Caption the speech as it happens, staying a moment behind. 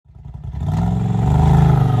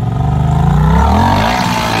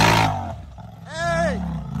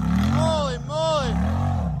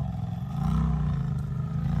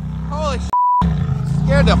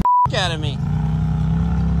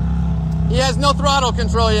no throttle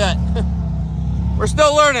control yet. We're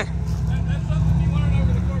still learning. That's something you learn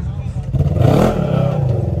over the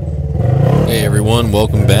course. Hey everyone,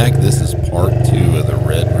 welcome back. This is part 2 of the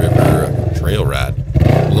Red River trail ride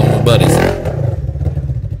with all my buddies.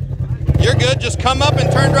 You're good, just come up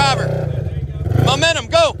and turn driver. Momentum,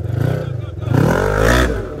 go.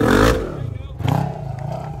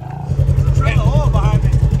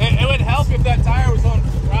 It would help if that tire was on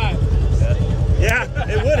right. Yeah,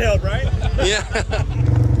 it would help, right? Yeah.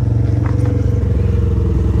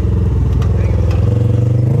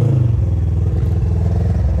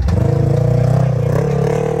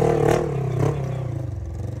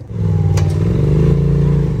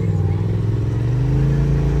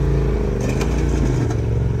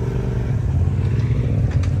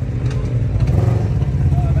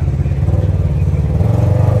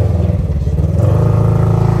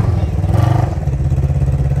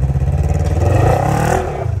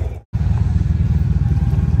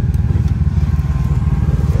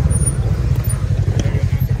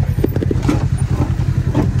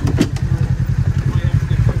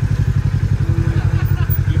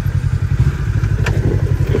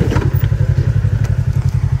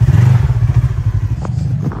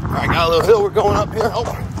 Got a little hill we're going up here. Oh,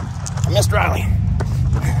 I missed Riley.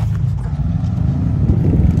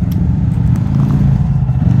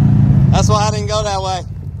 That's why I didn't go that way.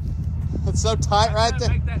 It's so tight right there.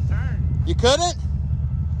 Make that turn. You couldn't?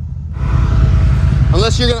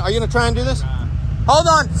 Unless you're gonna, are you gonna try and do this? Hold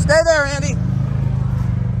on, stay there, Andy.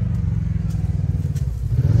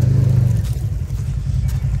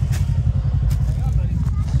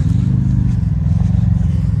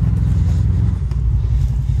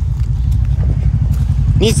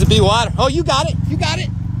 Needs to be wider. Oh, you got it. You got it.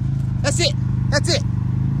 That's it. That's it.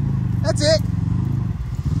 That's it.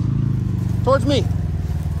 Towards me.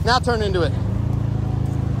 Now turn into it.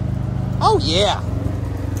 Oh, yeah.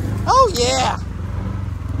 Oh, yeah.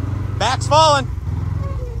 Back's falling.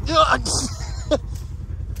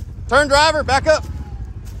 Turn driver, back up.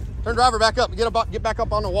 Turn driver, back up. Get back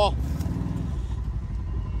up on the wall.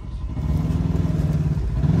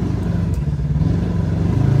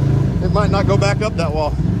 It might not go back up that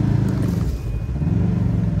wall.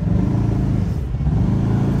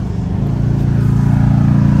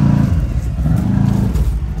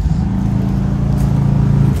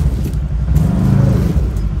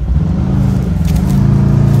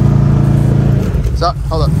 Stop,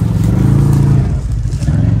 hold up.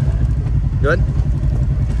 Good.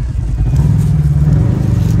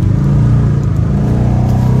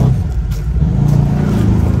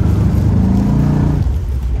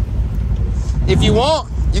 If you want,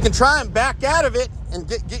 you can try and back out of it and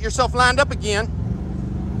get yourself lined up again.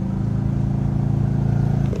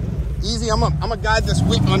 Easy, I'm gonna guide this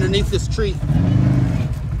whip underneath this tree.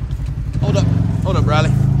 Hold up,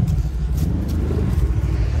 Riley.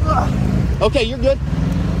 Okay, you're good.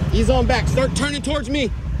 Ease on back, start turning towards me.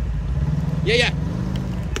 Yeah.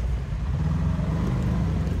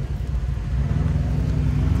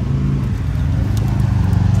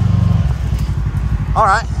 All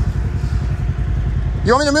right.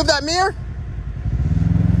 You want me to move that mirror?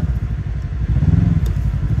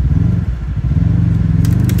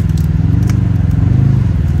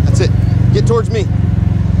 That's it. Get towards me.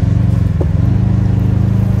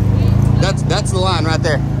 That's the line right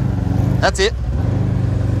there. That's it.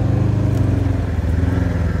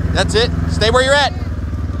 That's it. Stay where you're at.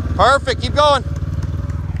 Perfect. Keep going.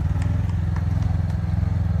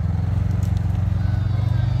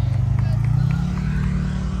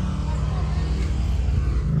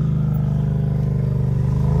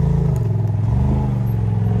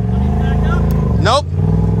 Nope.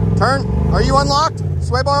 Turn. Are you unlocked?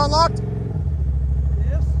 Sway bar unlocked?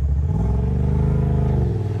 Yes.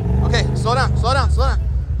 Okay, slow down, slow down, slow down.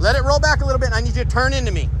 Let it roll back a little bit and I need you to turn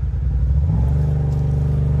into me.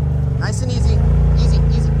 Nice and easy. Easy,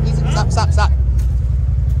 easy, easy. Stop, stop, stop.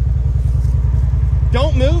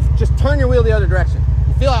 Don't move, just turn your wheel the other direction.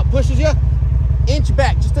 You feel how it pushes you? Inch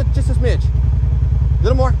back, just a smidge.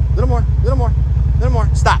 Little more, little more, little more, little more.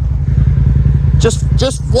 Stop.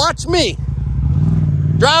 Just watch me.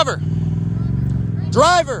 Driver.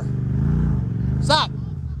 Stop.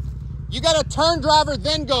 You gotta turn driver,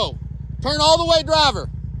 then go. Turn all the way, driver.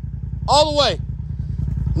 All the way.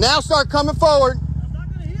 Now start coming forward.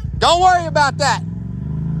 Don't worry about that.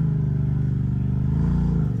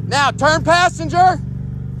 Now turn passenger.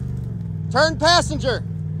 Turn passenger.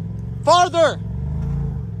 Farther.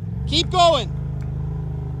 Keep going.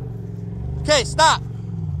 Okay, stop.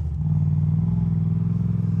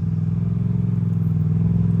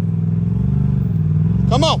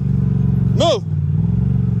 Come on. Move.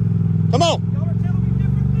 Come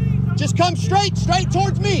on. Just come straight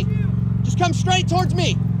towards me. Just come straight towards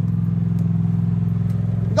me.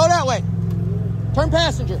 Go that way. Turn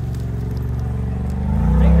passenger.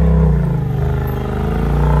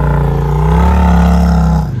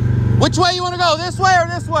 Which way you want to go? This way or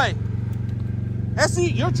this way?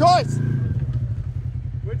 SE, your choice.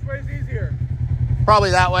 Which way's easier? Probably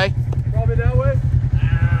that way. Probably that way?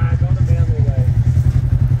 Ah, go the manly way.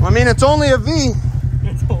 I mean, it's only a V.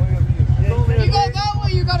 It's only a V. If you go that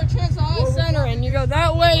way, you got a chance of high center, and you go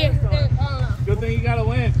that way, Good thing you got a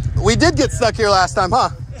win. We did get stuck here last time, huh?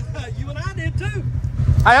 You and I did too.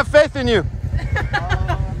 I have faith in you.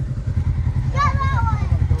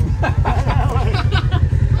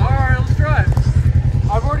 Alright, let's try it.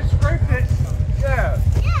 I've already scraped it. Yeah.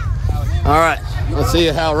 All right, let's see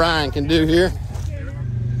how Ryan can do here.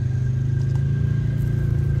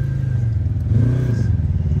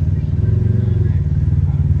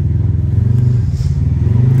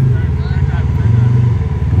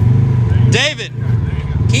 David,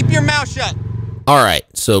 keep your mouth shut. All right,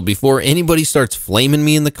 so before anybody starts flaming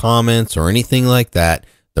me in the comments or anything like that,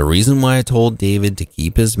 the reason why I told David to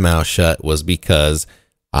keep his mouth shut was because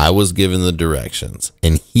I was given the directions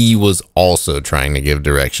and he was also trying to give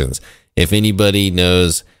directions. If anybody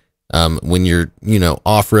knows, when you're,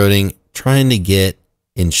 off-roading, trying to get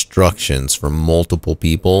instructions from multiple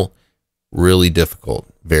people, really difficult,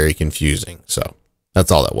 very confusing. So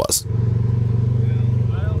that's all that was.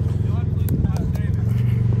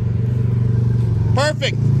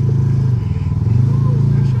 Perfect.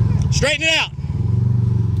 Straighten it out.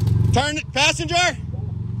 Turn it, passenger.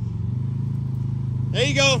 There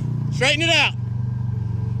you go. Straighten it out.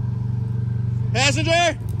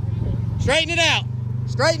 Passenger. Straighten it out.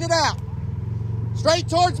 Straighten it out. Straight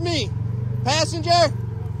towards me. Passenger.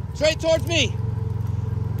 Straight towards me.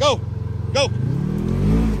 Go. Go.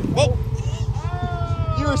 Whoa.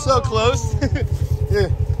 You were so close. Yeah.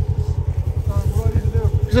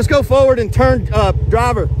 Just go forward and turn driver.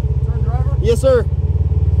 Turn driver? Yes, sir.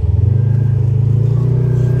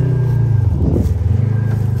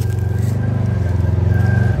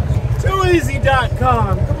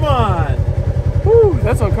 TooEasy.com. Come on. Whew,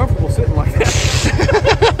 that's uncomfortable sitting like that.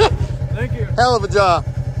 Thank you. Hell of a job.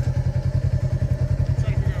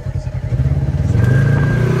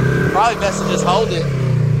 Probably best to just hold it.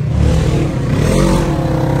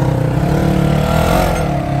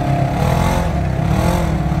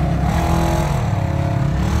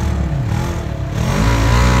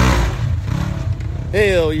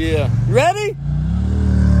 Hell yeah. You ready?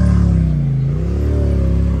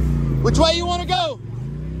 Which way you want to go?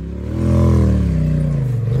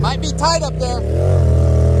 It might be tight up there.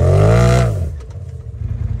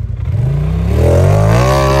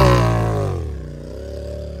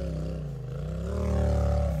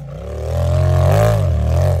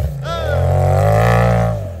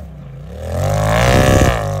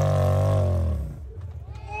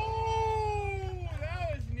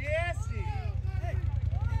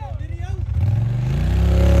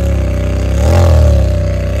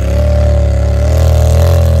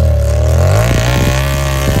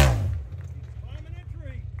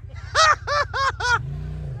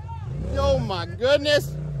 Oh my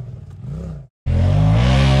goodness.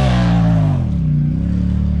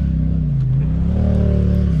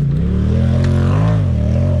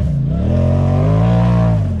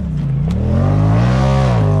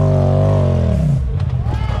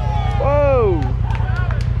 Whoa.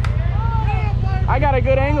 I got a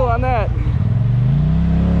good angle on that.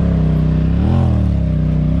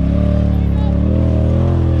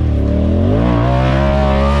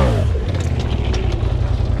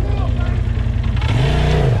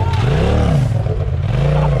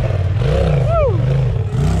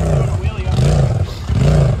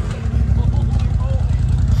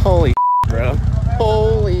 Holy bro.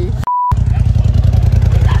 Holy. The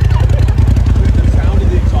sound of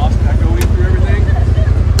the exhaust that go in through everything.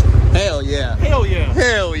 Hell yeah. Hell yeah.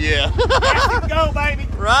 Hell yeah. Let's go, baby.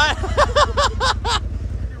 Right?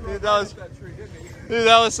 Dude,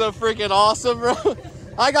 that was so freaking awesome, bro.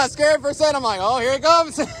 I got scared for a second. I'm like, oh, here it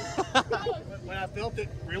comes. When I felt it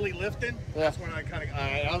really lifting, Yeah. that's when I kind of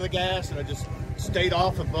out of the gas and I just stayed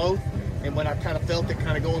off of both. And when I kind of felt it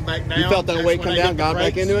kind of going back down, You felt that that's weight when come I down, hit the got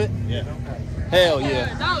back brakes. into it? Yeah. Hell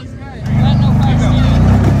yeah. that was great. Got no power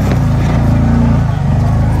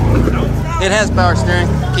steering. It has power steering.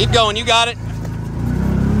 Keep going, you got it.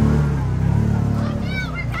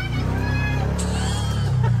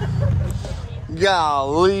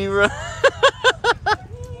 Golly, bro. That's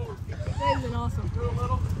been awesome.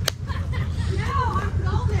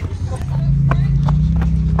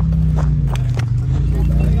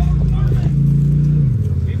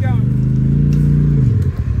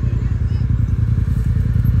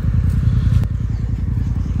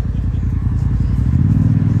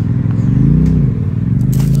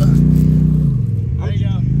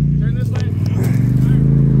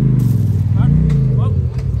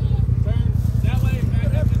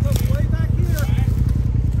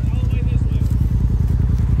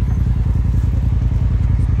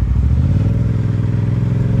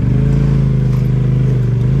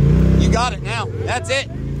 now. That's it.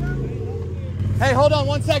 Hey, hold on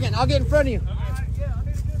 1 second. I'll get in front of you.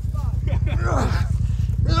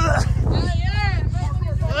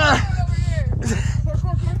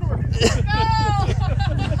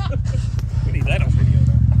 We need that on video.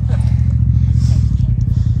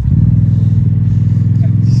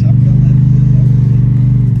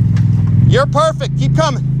 You're perfect. Keep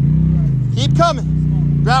coming. Keep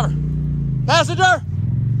coming. Driver. Passenger.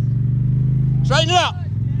 Straighten it out.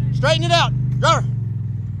 Straighten it out. Driver.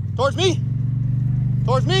 Towards me.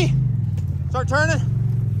 Towards me. Start turning.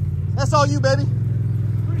 That's all you, baby.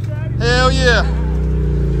 Hell yeah.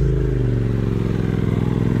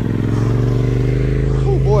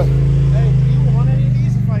 Oh boy. Hey, do you want any of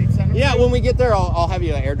these if I send them? Yeah, when we get there, I'll have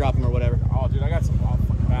you airdrop them or whatever. Oh, dude, I got some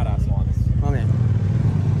fucking badass ones. Oh man.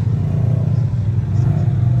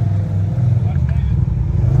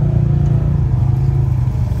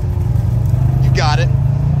 You got it.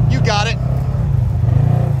 You got it.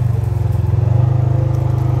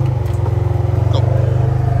 Go.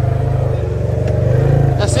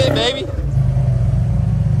 That's it, baby.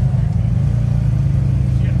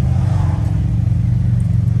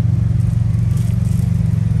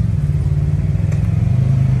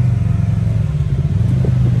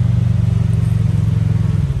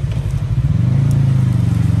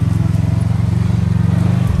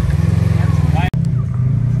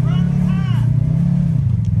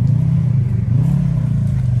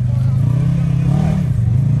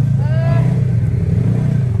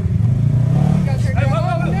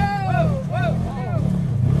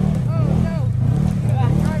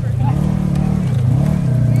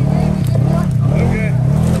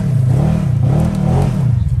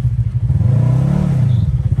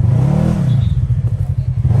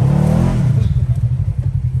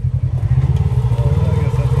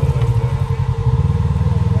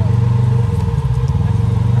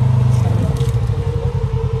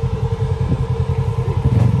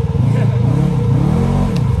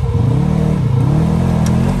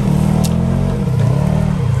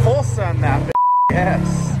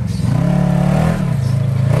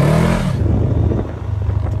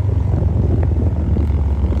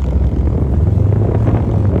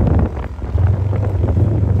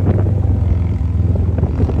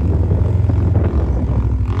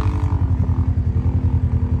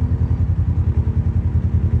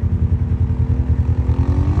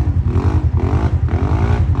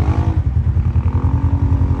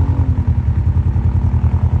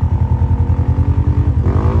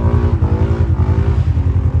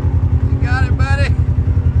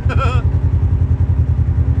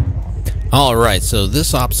 All right, so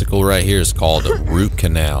this obstacle right here is called a root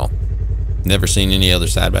canal. Never seen any other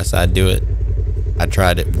side-by-side do it. I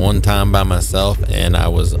tried it one time by myself and I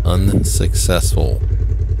was unsuccessful.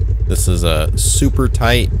 This is super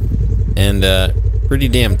tight and pretty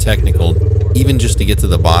damn technical. Even just to get to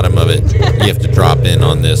the bottom of it, you have to drop in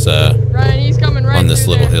on this Ryan, he's coming right on this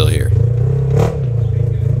through little there. hill here.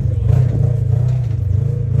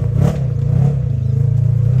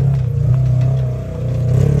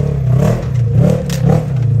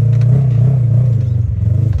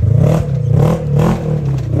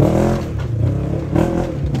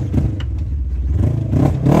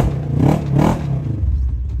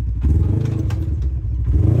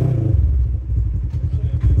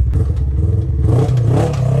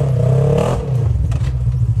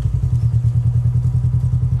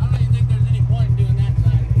 I don't even think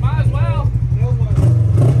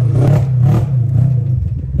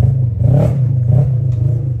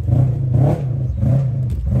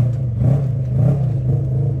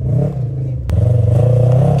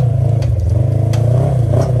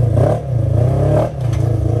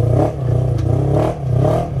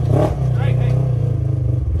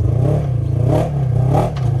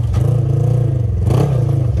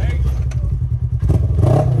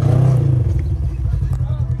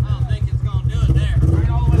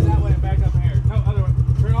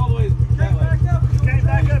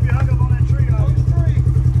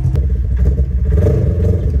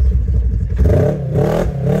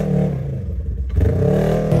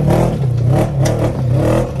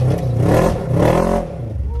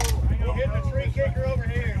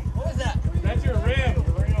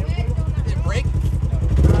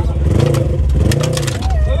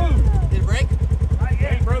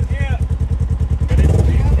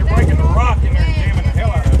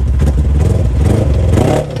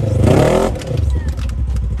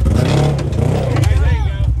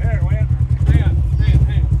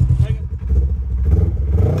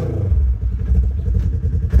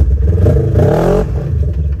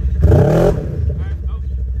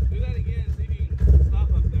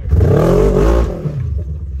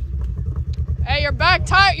your back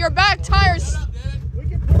tires.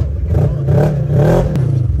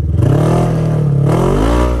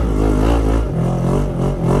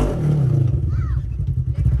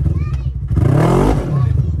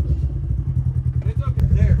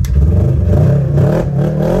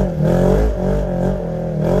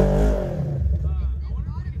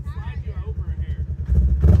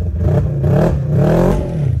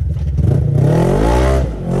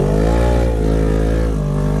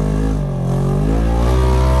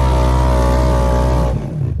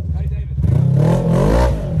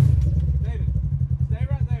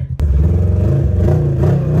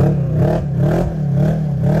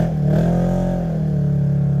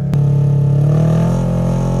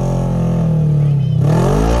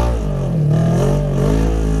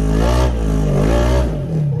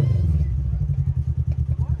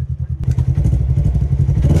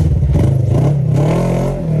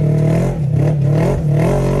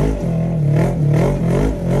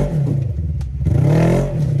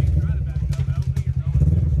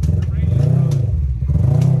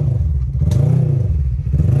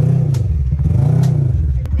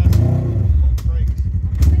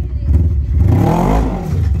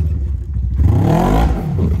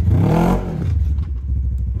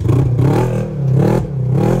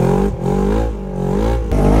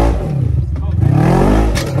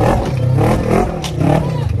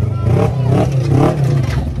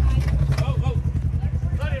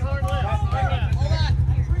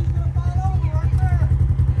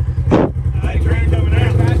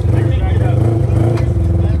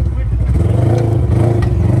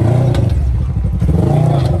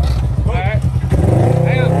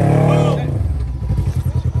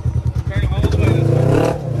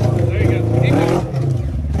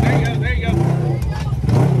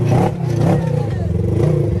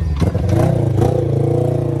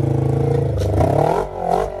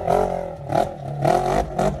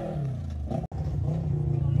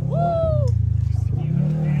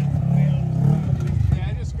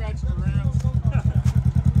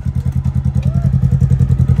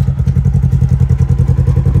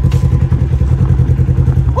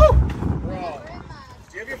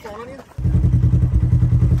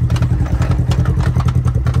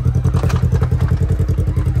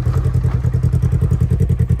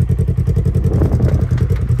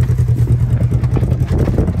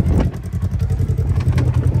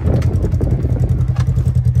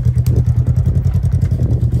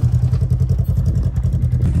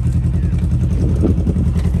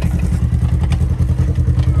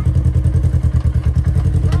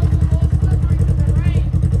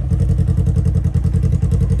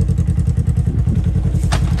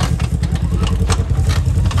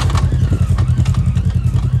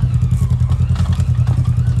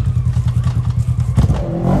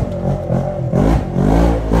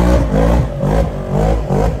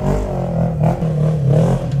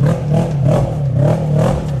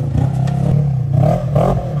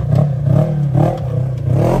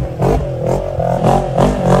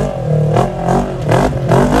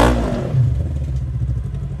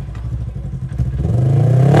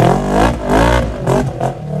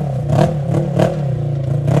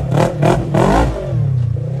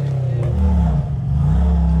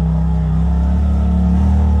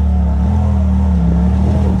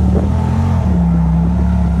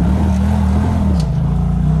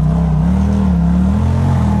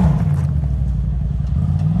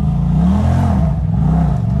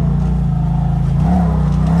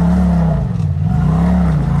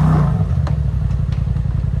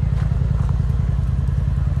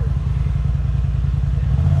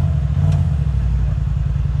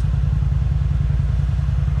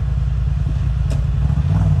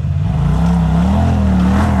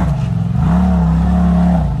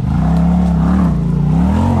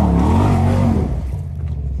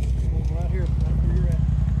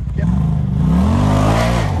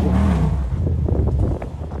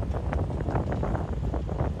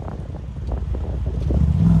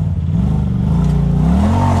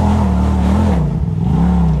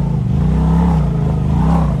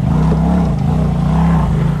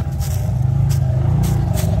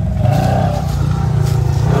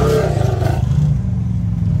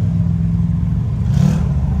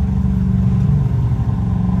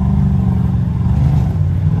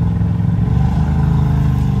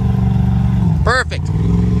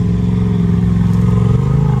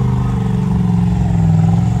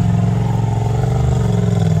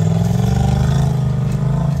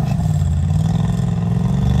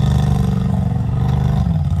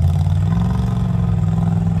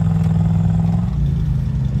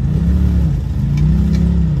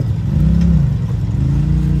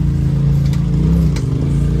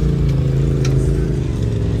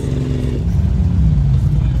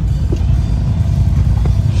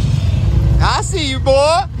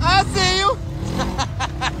 boy. I see you.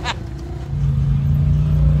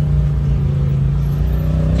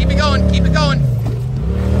 Keep it going. Keep it going.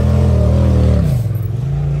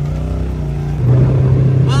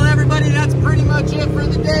 Well, everybody, that's pretty much it for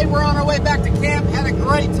the day. We're on our way back to camp. Had a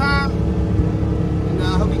great time. And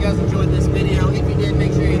I hope you guys enjoyed this video. If you did,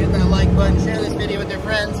 make sure you hit that like button, share this video with your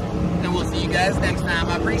friends, and we'll see you guys next time.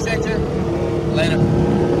 I appreciate you.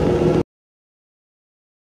 Later.